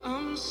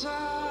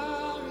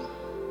sorry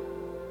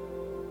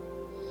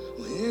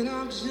when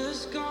I've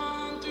just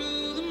gone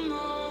through the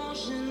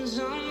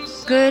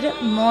motions. Good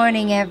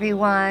morning,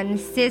 everyone.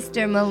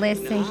 Sister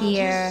Melissa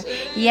here.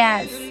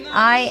 Yes,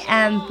 I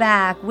am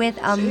back with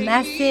a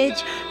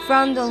message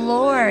from the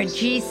Lord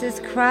Jesus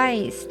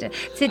Christ.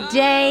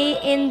 Today,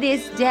 in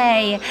this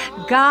day,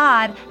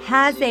 God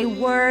has a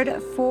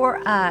word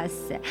for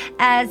us.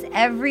 As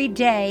every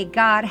day,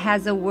 God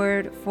has a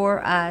word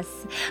for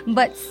us.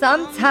 But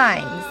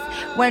sometimes,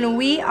 when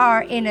we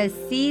are in a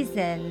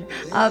season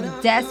of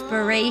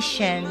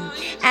desperation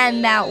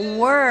and that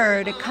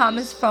word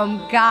comes from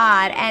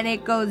God and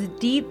it goes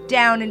deep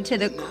down into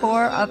the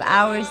core of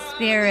our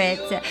spirit,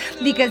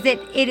 because it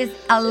is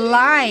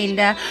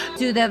aligned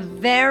to the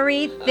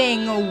very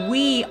thing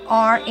we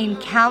are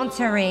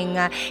encountering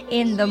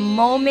in the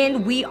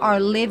moment we are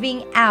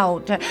living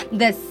out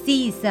the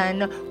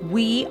season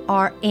we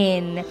are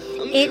in.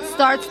 It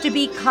starts to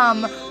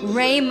become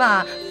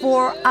Rhema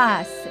for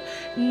us,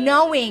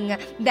 knowing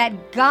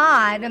that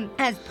God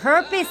has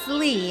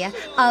purposely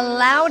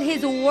allowed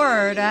His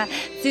word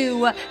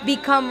to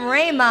become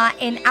Rhema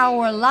in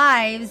our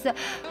lives,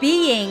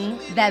 being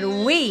that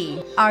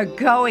we are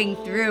going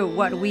through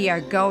what we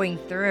are going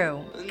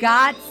through.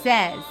 God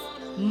says,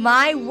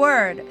 my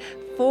word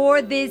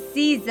for this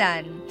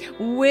season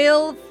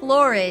will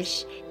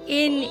flourish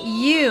in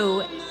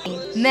you.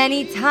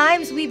 Many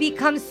times we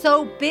become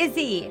so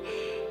busy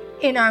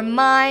in our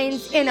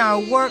minds, in our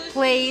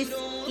workplace,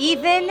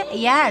 even,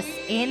 yes,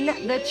 in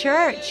the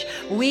church.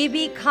 We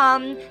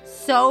become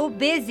so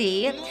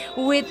busy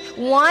with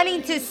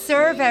wanting to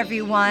serve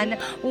everyone,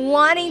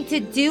 wanting to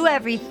do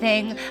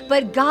everything,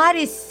 but God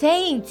is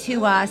saying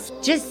to us,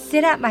 just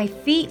sit at my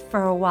feet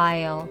for a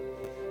while.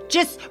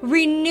 Just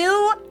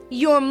renew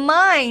your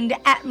mind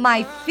at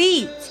my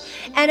feet.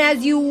 And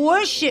as you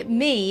worship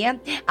me,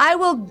 I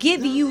will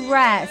give you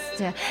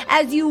rest.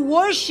 As you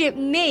worship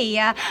me,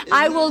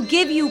 I will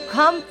give you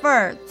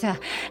comfort.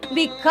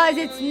 Because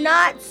it's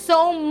not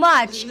so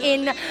much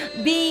in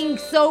being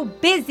so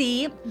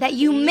busy that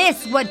you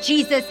miss what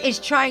Jesus is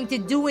trying to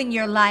do in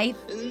your life,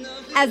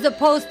 as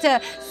opposed to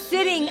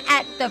sitting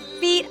at the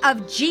feet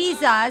of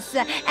Jesus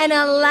and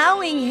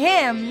allowing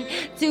Him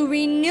to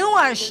renew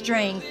our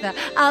strength,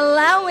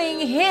 allowing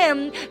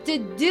Him to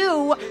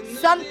do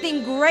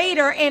something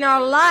greater in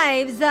our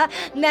lives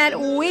that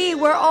we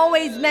were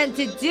always meant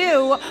to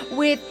do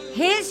with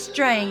His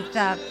strength,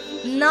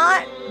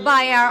 not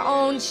by our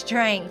own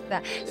strength.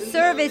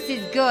 Service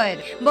is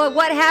good, but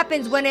what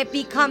happens when it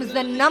becomes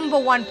the number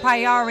one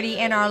priority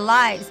in our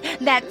lives?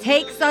 That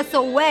takes us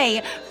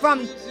away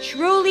from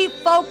truly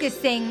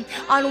focusing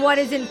on what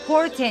is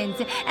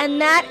important, and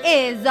that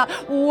is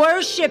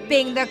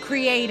worshiping the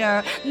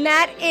Creator.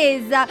 That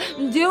is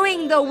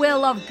doing the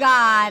will of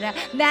God.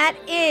 That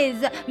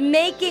is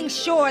making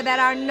sure that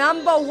our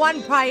number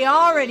one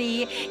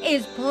priority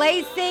is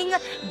placing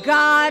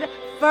God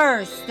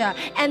first.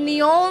 And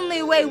the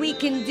only way we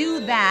can do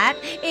that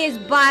is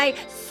by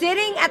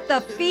sitting at the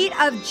feet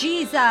of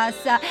Jesus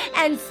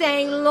and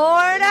saying,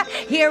 Lord,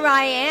 here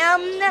I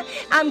am.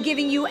 I'm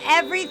giving you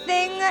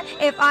everything.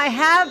 If I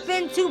have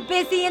been too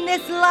busy in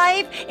this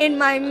life, in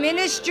my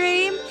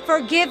ministry,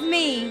 forgive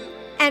me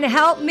and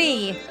help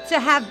me to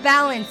have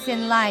balance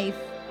in life.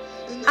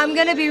 I'm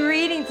going to be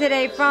reading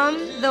today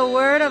from the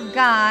Word of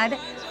God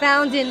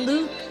found in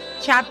Luke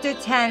chapter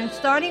 10,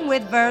 starting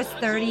with verse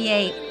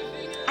 38.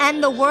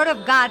 And the Word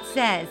of God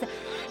says,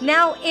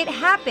 now it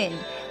happened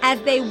as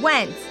they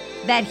went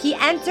that he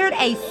entered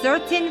a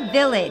certain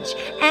village,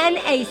 and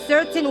a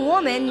certain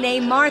woman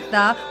named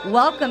Martha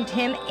welcomed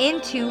him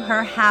into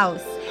her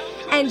house.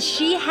 And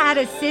she had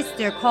a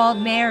sister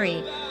called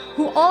Mary,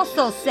 who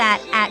also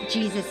sat at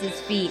Jesus'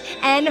 feet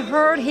and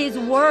heard his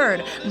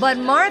word. But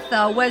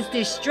Martha was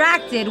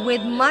distracted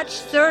with much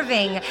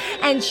serving,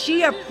 and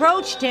she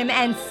approached him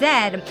and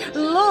said,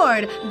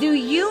 Lord, do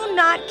you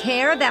not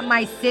care that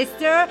my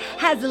sister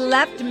has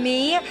left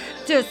me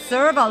to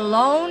serve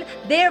alone?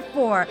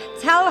 Therefore,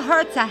 tell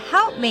her to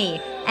help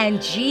me.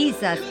 And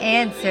Jesus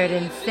answered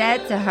and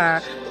said to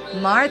her,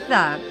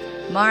 Martha,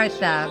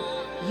 Martha,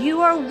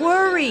 you are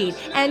worried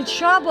and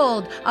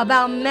troubled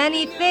about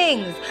many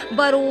things,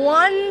 but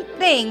one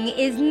thing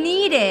is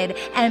needed,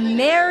 and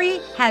Mary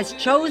has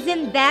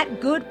chosen that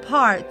good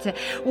part,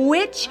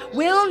 which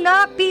will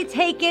not be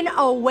taken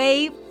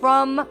away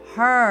from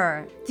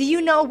her. Do you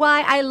know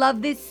why I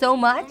love this so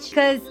much?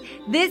 Because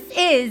this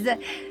is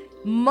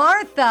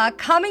Martha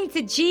coming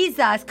to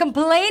Jesus,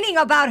 complaining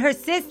about her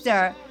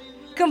sister,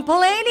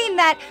 complaining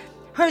that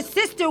her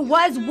sister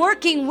was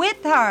working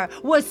with her,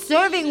 was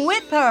serving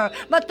with her.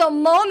 But the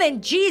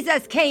moment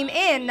Jesus came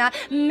in,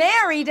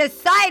 Mary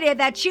decided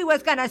that she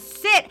was going to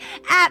sit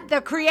at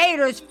the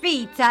Creator's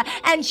feet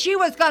and she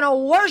was going to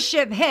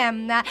worship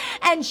Him.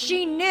 And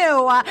she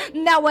knew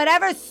that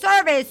whatever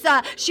service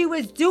she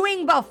was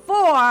doing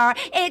before,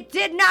 it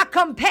did not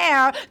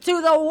compare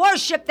to the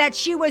worship that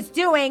she was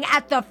doing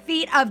at the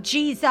feet of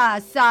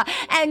Jesus.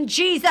 And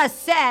Jesus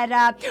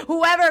said,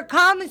 whoever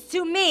comes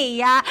to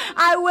me,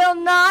 I will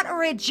not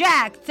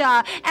reject.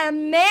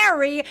 And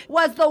Mary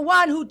was the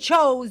one who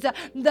chose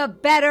the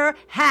better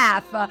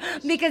half.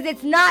 Because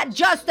it's not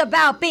just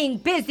about being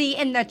busy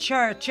in the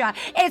church.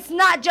 It's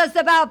not just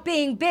about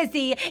being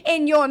busy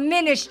in your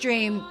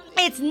ministry.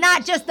 It's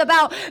not just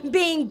about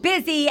being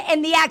busy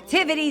in the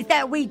activities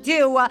that we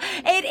do.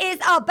 It is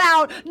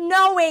about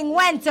knowing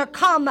when to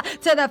come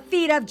to the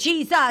feet of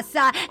Jesus.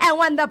 And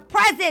when the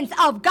presence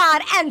of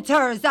God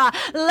enters,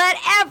 let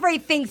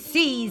everything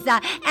cease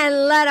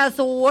and let us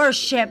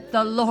worship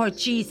the Lord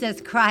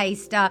Jesus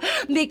Christ.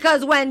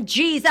 Because when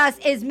Jesus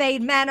is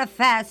made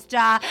manifest,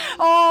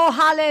 oh,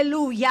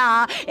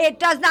 hallelujah, it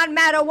does not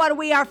matter what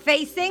we are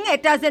facing.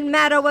 It doesn't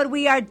matter what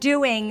we are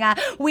doing.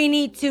 We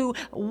need to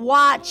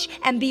watch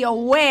and be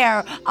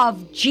aware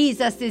of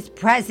Jesus's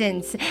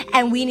presence,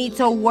 and we need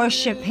to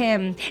worship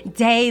him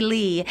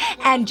daily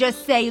and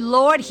just say,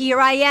 Lord, here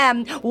I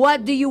am.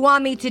 What do you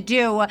want me to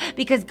do?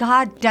 Because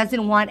God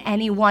doesn't want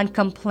anyone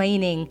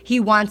complaining. He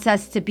wants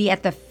us to be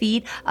at the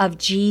feet of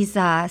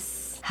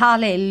Jesus.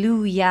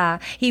 Hallelujah.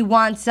 He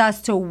wants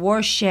us to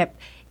worship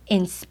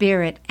in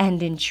spirit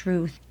and in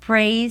truth.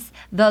 Praise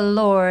the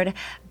Lord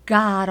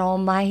God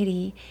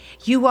Almighty.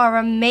 You are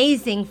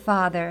amazing,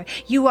 Father.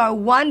 You are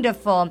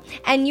wonderful,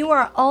 and you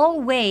are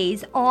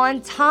always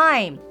on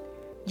time.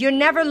 You're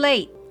never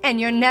late,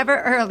 and you're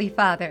never early,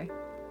 Father.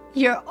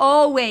 You're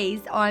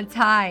always on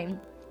time.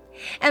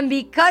 And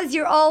because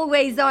you're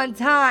always on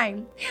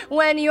time,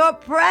 when your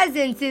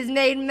presence is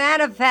made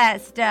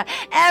manifest,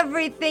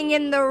 everything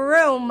in the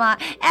room,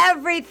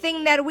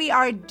 everything that we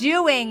are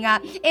doing,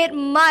 it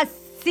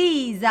must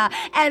cease,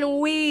 and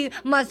we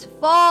must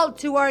fall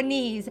to our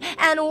knees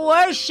and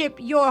worship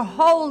your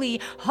holy,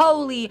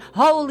 holy,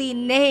 holy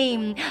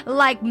name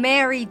like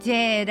Mary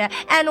did.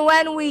 And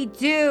when we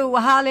do,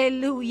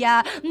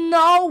 hallelujah,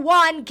 no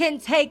one can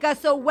take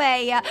us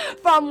away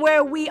from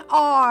where we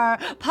are,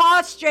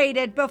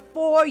 prostrated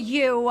before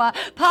you,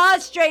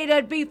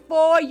 prostrated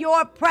before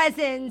your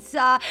presence.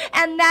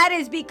 And that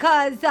is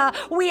because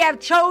we have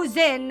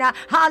chosen,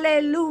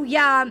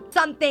 hallelujah,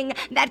 something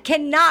that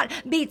cannot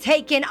be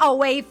taken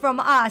away from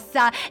us,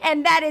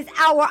 and that is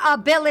our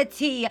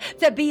ability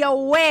to be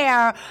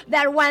aware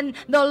that when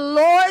the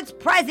Lord's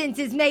presence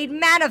is made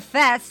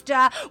manifest,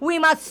 we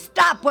must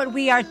stop what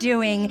we are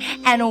doing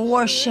and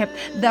worship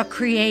the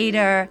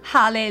Creator.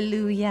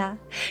 Hallelujah.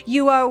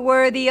 You are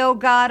worthy, O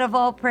God, of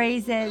all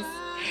praises.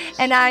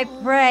 And I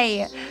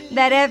pray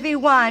that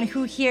everyone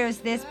who hears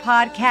this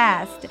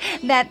podcast,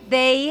 that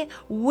they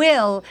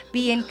will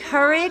be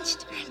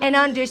encouraged and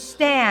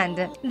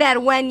understand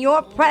that when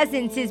your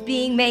presence is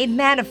being made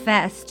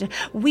manifest,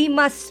 we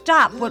must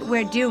stop what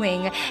we're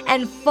doing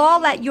and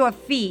fall at your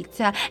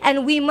feet.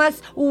 And we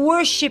must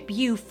worship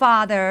you,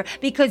 Father,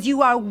 because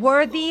you are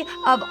worthy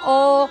of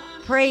all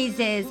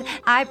praises.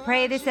 I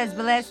pray this has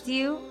blessed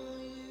you.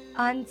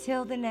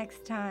 Until the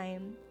next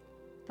time,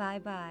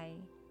 bye-bye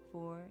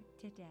for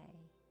today.